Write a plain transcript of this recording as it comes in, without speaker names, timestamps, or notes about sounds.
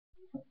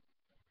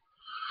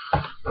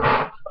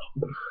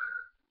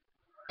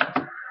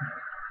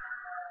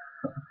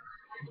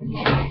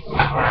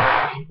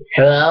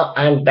Hello,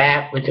 I'm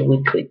back with a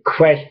weekly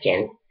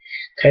question.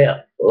 Cause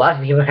lots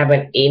of people have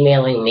been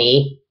emailing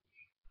me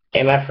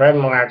and my friend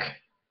Mark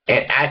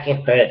and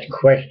asking for this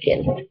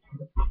question.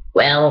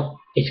 Well,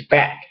 it's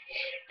back.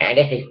 And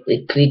this is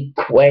weekly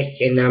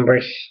question number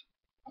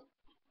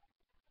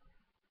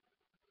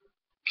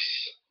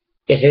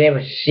yesterday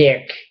was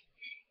 6.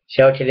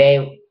 So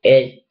today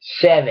is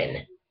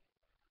 7.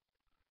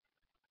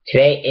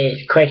 Today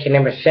is question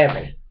number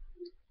 7.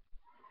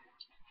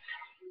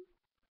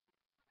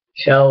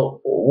 So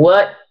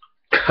what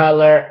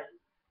color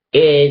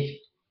is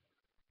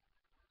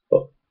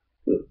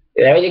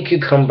the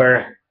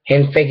cucumber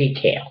in Fairy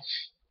Tales?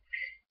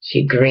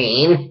 See,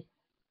 green,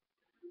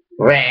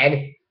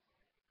 red,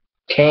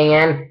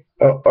 tan,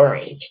 or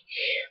orange?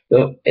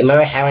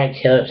 Remember having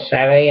until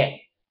Saturday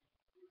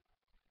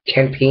at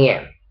 10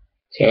 p.m.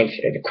 to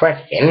answer the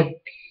question.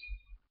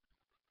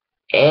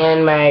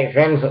 And my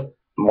friend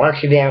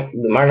marks it down,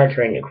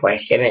 monitoring the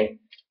question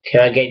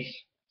until it gets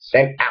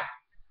sent out.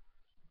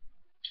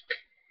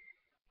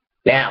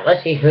 Now,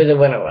 let's see who the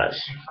winner was.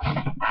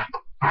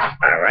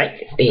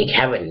 Alright, we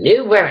have a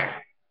new winner.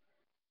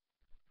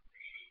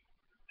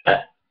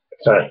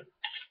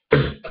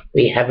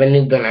 We have a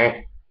new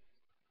winner.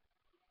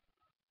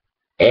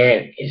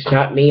 And it's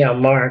not me or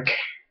Mark.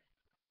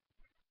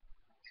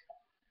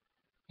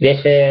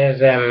 This is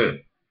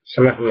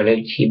someone from a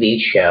new TV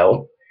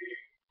show.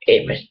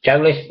 It was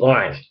Douglas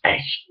Lawrence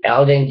as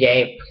Sheldon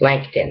J.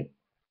 Plankton.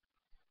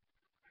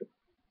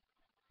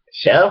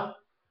 So,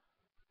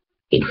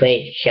 he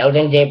played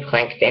Sheldon J.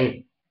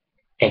 Plankton,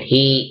 and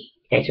he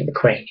answered the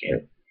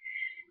question.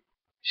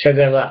 So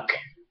good luck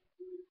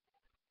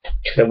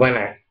to the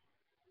winner,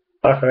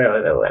 or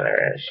whoever the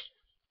winner is.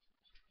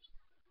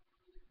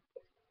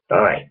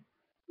 Alright,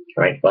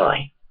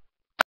 bye.